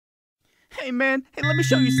Hey man, hey, let me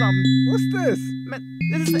show you something. What's this? Man,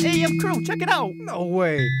 this is the AM crew. Check it out. No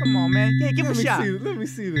way. Come on, man. Yeah, give it a shot. Let me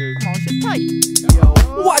see this. Come on, shit tight.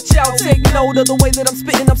 Yo. Watch out, take note of the way that I'm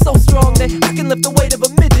spitting. I'm so strong that I can lift the weight of a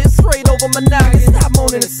midget straight over my noggin. Stop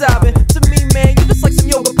moaning and sobbing. To me, man, you just like some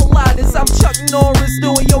yoga Pilates. I'm Chuck Norris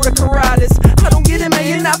doing Yoda karates. I don't get it, man,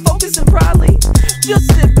 you're not focusing probably. Just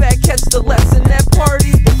sit back, catch the lesson. At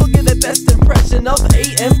parties, people get the best impression of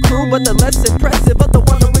AM crew, but the less impressive of the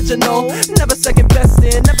one original. Never second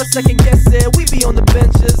besting, never second guessing. We be on the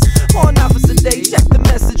benches on opposite day. Check the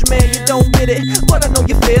message, man, you don't get it, but I know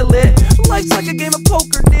you feel it. Life's like a game of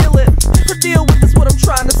poker, deal it or deal with is what I'm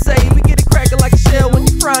trying to say. We get it cracking like a shell when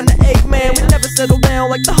you frying the egg, man. We never settle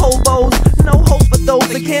down like the hobos. No hope for those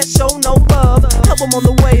that can't show no love. Help them on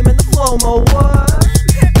the way, man, the flow-mo. What?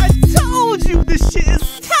 I told you this shit is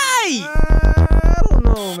tight. I don't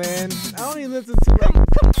know, man. I only listen to like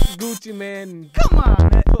Gucci Man, Come on,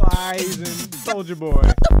 man. Plies, and Soldier Boy.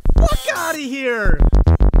 Fuck out of here.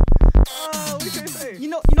 What you say? You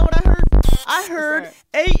know what I heard? I heard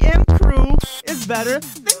AM crew is better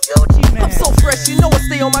than Gucci Man. I'm so fresh, you know I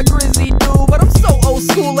stay on my Grizzy dude, but I'm so old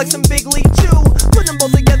school like some big league Jew. Put them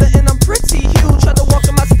both together and I'm pretty huge. Try to walk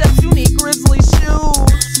in my steps, you need grizzly shoes.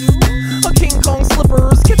 A King Kong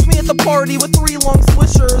slippers, catch me at the party with 3 long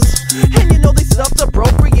swishers. And you know they stuffed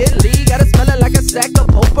appropriately, gotta smell it like a sack of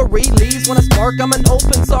potpourri leaves. When I spark, I'm an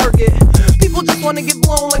open target. People just wanna get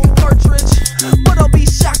blown like a cartridge, but I'll be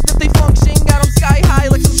shocked if they function. Got them sky high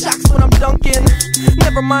like some shocks when I'm dunking.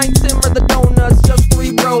 Never mind Tim or the donuts, just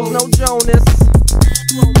 3 bros, no Jonas.